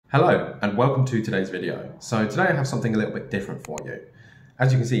Hello and welcome to today's video. So today I have something a little bit different for you.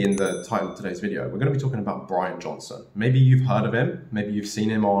 As you can see in the title of today's video, we're going to be talking about Bryan Johnson. Maybe you've heard of him, maybe you've seen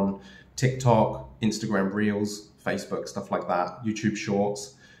him on TikTok, Instagram Reels, Facebook, stuff like that, YouTube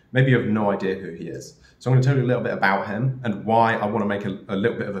Shorts. Maybe you have no idea who he is. So I'm going to tell you a little bit about him and why I want to make a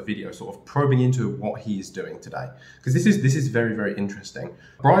little bit of a video sort of probing into what he is doing today. Because this is very, very interesting.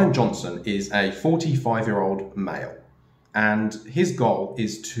 Bryan Johnson is a 45-year-old male. And his goal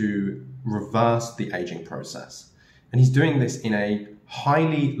is to reverse the aging process. And he's doing this in a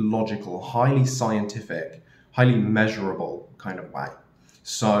highly logical, highly scientific, highly measurable kind of way.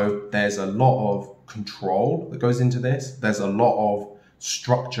 So there's a lot of control that goes into this. There's a lot of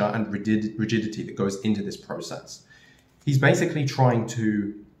structure and rigidity that goes into this process. He's basically trying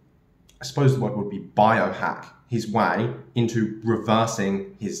to, I suppose the word would be biohack his way into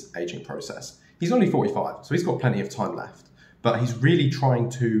reversing his aging process. He's only 45, so he's got plenty of time left, but he's really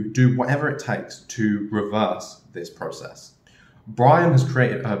trying to do whatever it takes to reverse this process. Bryan has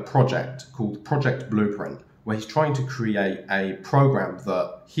created a project called Project Blueprint, where he's trying to create a program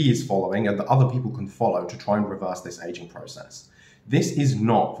that he is following and that other people can follow to try and reverse this aging process. This is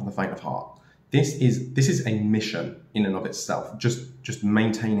not for the faint of heart. This is a mission in and of itself, just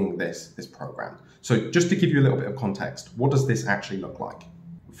maintaining this program. So just to give you a little bit of context, what does this actually look like?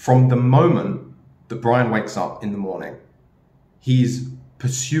 From the moment that Bryan wakes up in the morning, he's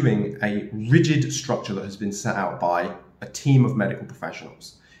pursuing a rigid structure that has been set out by a team of medical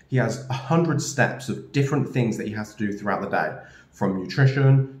professionals. He has 100 steps of different things that he has to do throughout the day, from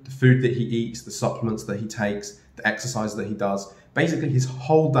nutrition, the food that he eats, the supplements that he takes, the exercise that he does. Basically, his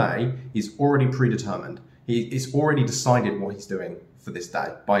whole day is already predetermined. It's already decided what he's doing for this day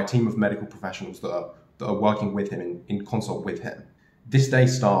by a team of medical professionals that are working with him in consult with him. This day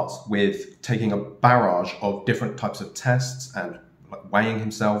starts with taking a barrage of different types of tests and weighing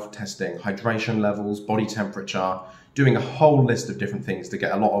himself, testing hydration levels, body temperature, doing a whole list of different things to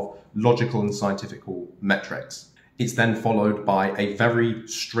get a lot of logical and scientific metrics. It's then followed by a very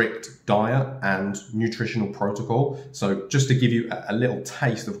strict diet and nutritional protocol. So just to give you a little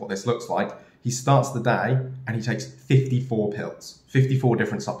taste of what this looks like, he starts the day and he takes 54 pills, 54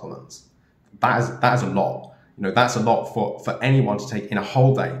 different supplements. That is a lot. You know, that's a lot for anyone to take in a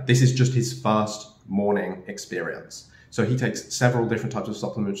whole day. This is just his first morning experience. So he takes several different types of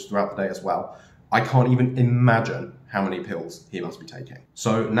supplements throughout the day as well. I can't even imagine how many pills he must be taking.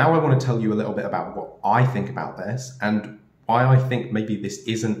 So now I want to tell you a little bit about what I think about this and why I think maybe this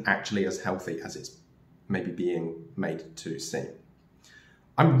isn't actually as healthy as it's maybe being made to seem.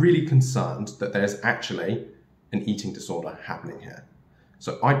 I'm really concerned that there's actually an eating disorder happening here.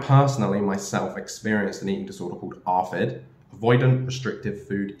 So I personally myself experienced an eating disorder called ARFID, Avoidant Restrictive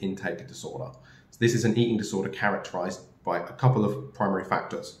Food Intake Disorder. So this is an eating disorder characterized by a couple of primary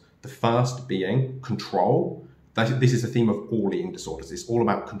factors. The first being control. This is a theme of all eating disorders. It's all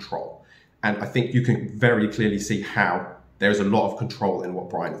about control. And I think you can very clearly see how there's a lot of control in what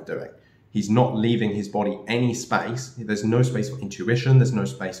Bryan is doing. He's not leaving his body any space. There's no space for intuition. There's no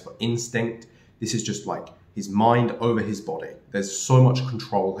space for instinct. This is just like his mind over his body. There's so much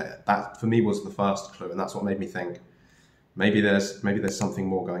control here. That for me was the first clue, and that's what made me think maybe there's something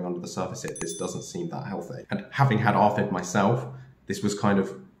more going under the surface here. This doesn't seem that healthy. And having had ARFID myself, this was kind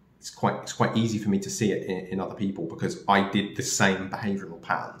of it's quite easy for me to see it in other people because I did the same behavioral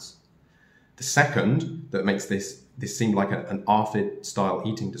patterns. The second that makes this seem like an ARFID style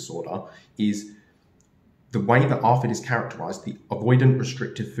eating disorder is the way that ARFID is characterized, the avoidant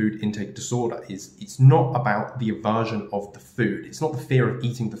restrictive food intake disorder, it's not about the aversion of the food. It's not the fear of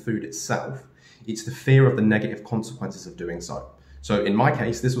eating the food itself. It's the fear of the negative consequences of doing so. So in my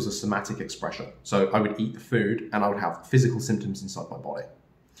case, this was a somatic expression. So I would eat the food and I would have physical symptoms inside my body.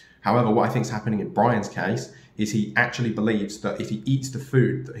 However, what I think is happening in Bryan's case is he actually believes that if he eats the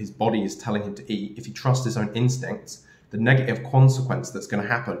food that his body is telling him to eat, if he trusts his own instincts, the negative consequence that's going to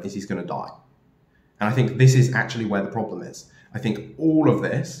happen is he's going to die. And I think this is actually where the problem is. I think all of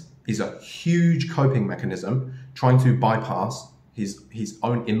this is a huge coping mechanism trying to bypass his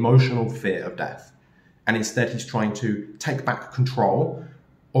own emotional fear of death. And instead he's trying to take back control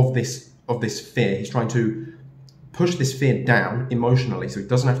of this fear. He's trying to push this fear down emotionally so he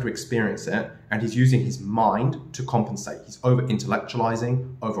doesn't have to experience it, and he's using his mind to compensate. He's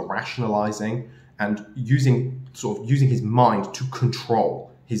over-intellectualizing, over-rationalizing, and using his mind to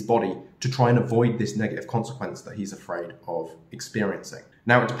control his body to try and avoid this negative consequence that he's afraid of experiencing.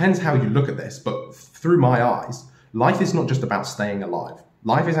 Now, it depends how you look at this, but through my eyes, life is not just about staying alive.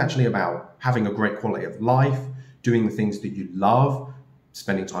 Life is actually about having a great quality of life, doing the things that you love,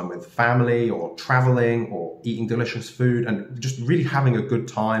 spending time with family or traveling or eating delicious food and just really having a good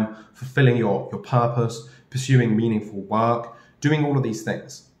time, fulfilling your purpose, pursuing meaningful work, doing all of these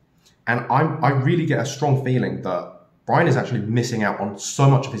things. And I really get a strong feeling that Bryan is actually missing out on so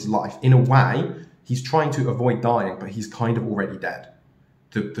much of his life. In a way, he's trying to avoid dying, but he's kind of already dead.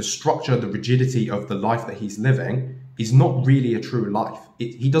 The structure, the rigidity of the life that he's living is not really a true life.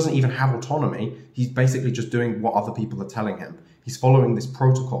 He doesn't even have autonomy. He's basically just doing what other people are telling him. He's following this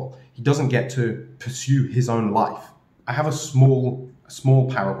protocol. He doesn't get to pursue his own life. I have a small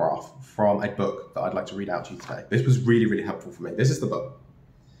paragraph from a book that I'd like to read out to you today. This was really, really helpful for me. This is the book.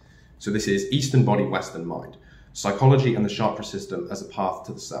 So this is Eastern Body, Western Mind: Psychology and the Chakra System as a Path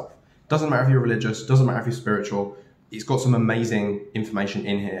to the Self. Doesn't matter if you're religious, doesn't matter if you're spiritual. It's got some amazing information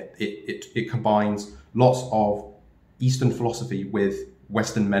in here. It combines lots of Eastern philosophy with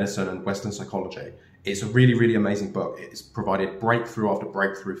Western medicine and Western psychology. It's a really, really amazing book. It's provided breakthrough after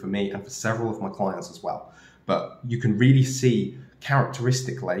breakthrough for me and for several of my clients as well. But you can really see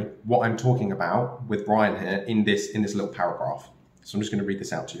characteristically what I'm talking about with Bryan here in this little paragraph. So I'm just going to read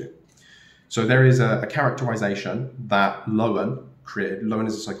this out to you. So there is a characterization that Lowen created. Lowen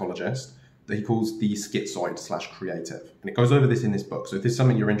is a psychologist that he calls the schizoid/creative. And it goes over this in this book. So if this is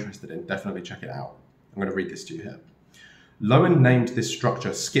something you're interested in, definitely check it out. I'm going to read this to you here. Lowen named this structure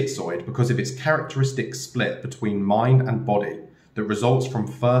schizoid because of its characteristic split between mind and body that results from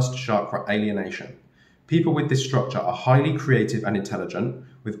first chakra alienation. People with this structure are highly creative and intelligent,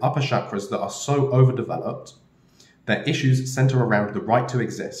 with upper chakras that are so overdeveloped. Their issues center around the right to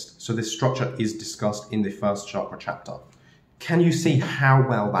exist, so this structure is discussed in the first chakra chapter. Can you see how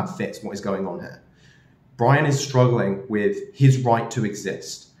well that fits what is going on here? Bryan is struggling with his right to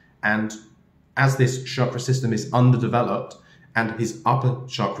exist, and as this chakra system is underdeveloped and his upper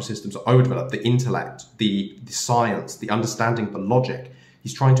chakra systems are overdeveloped, the intellect, the science, the understanding, the logic,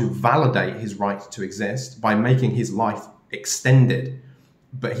 he's trying to validate his right to exist by making his life extended.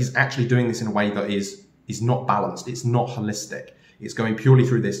 But he's actually doing this in a way that is not balanced. It's not holistic. It's going purely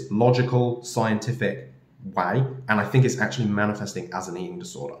through this logical, scientific way. And I think it's actually manifesting as an eating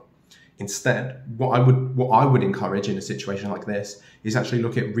disorder. Instead, what I would encourage in a situation like this is actually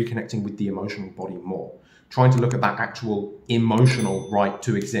look at reconnecting with the emotional body more, trying to look at that actual emotional right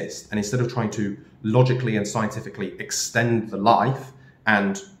to exist. And instead of trying to logically and scientifically extend the life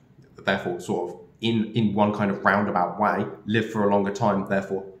and therefore sort of in one kind of roundabout way, live for a longer time,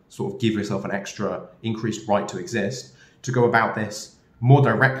 therefore sort of give yourself an extra increased right to exist, to go about this more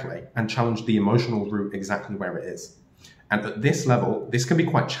directly and challenge the emotional root exactly where it is. And at this level, this can be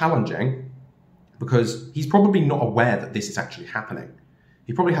quite challenging because he's probably not aware that this is actually happening.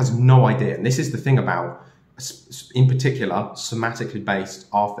 He probably has no idea. And this is the thing about, in particular, somatically based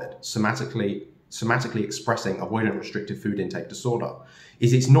ARFID, somatically expressing avoidant restrictive food intake disorder,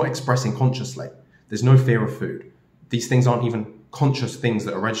 is it's not expressing consciously. There's no fear of food. These things aren't even conscious things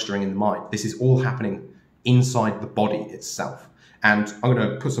that are registering in the mind. This is all happening inside the body itself. And I'm going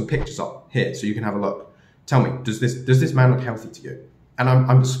to put some pictures up here so you can have a look. Tell me, does this man look healthy to you? And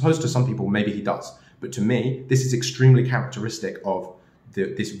I'm supposed to some people, maybe he does. But to me, this is extremely characteristic of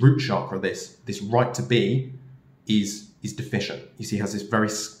this root chakra, this right to be is deficient. You see, he has this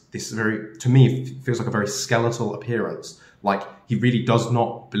very, to me, it feels like a very skeletal appearance. Like he really does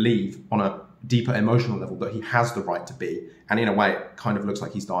not believe on a deeper emotional level that he has the right to be. And in a way, it kind of looks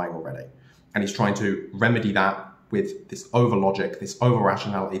like he's dying already. And he's trying to remedy that with this over logic, this over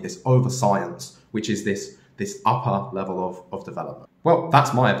rationality, this over science, which is this upper level of development. Well,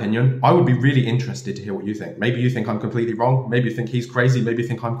 that's my opinion. I would be really interested to hear what you think. Maybe you think I'm completely wrong. Maybe you think he's crazy. Maybe you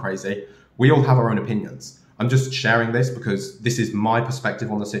think I'm crazy. We all have our own opinions. I'm just sharing this because this is my perspective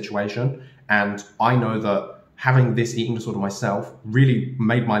on the situation. And I know that having this eating disorder myself really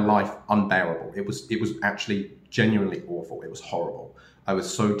made my life unbearable. It was actually genuinely awful. It was horrible. I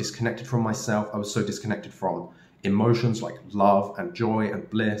was so disconnected from myself. I was so disconnected from emotions like love and joy and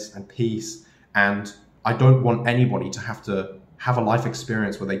bliss and peace. And I don't want anybody to have a life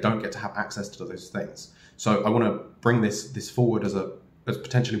experience where they don't get to have access to those things. So I want to bring this forward as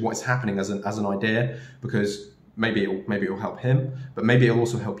potentially what is happening as an idea, because maybe it'll help him, but maybe it'll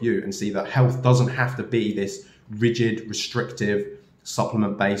also help you and see that health doesn't have to be this rigid, restrictive,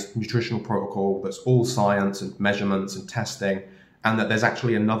 supplement-based nutritional protocol that's all science and measurements and testing, and that there's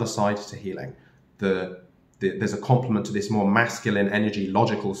actually another side to healing. There's a complement to this more masculine energy,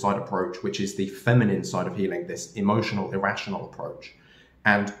 logical side approach, which is the feminine side of healing, this emotional, irrational approach.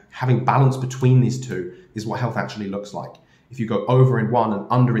 And having balance between these two is what health actually looks like. If you go over in one and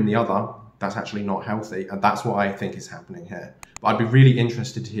under in the other, that's actually not healthy. And that's what I think is happening here. But I'd be really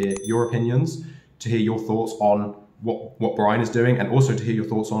interested to hear your opinions, to hear your thoughts on what Bryan is doing, and also to hear your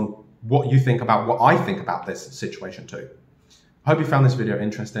thoughts on what you think about what I think about this situation too. I hope you found this video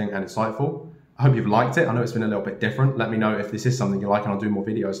interesting and insightful. I hope you've liked it. I know it's been a little bit different. Let me know if this is something you like and I'll do more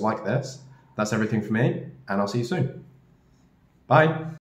videos like this. That's everything for me, and I'll see you soon. Bye.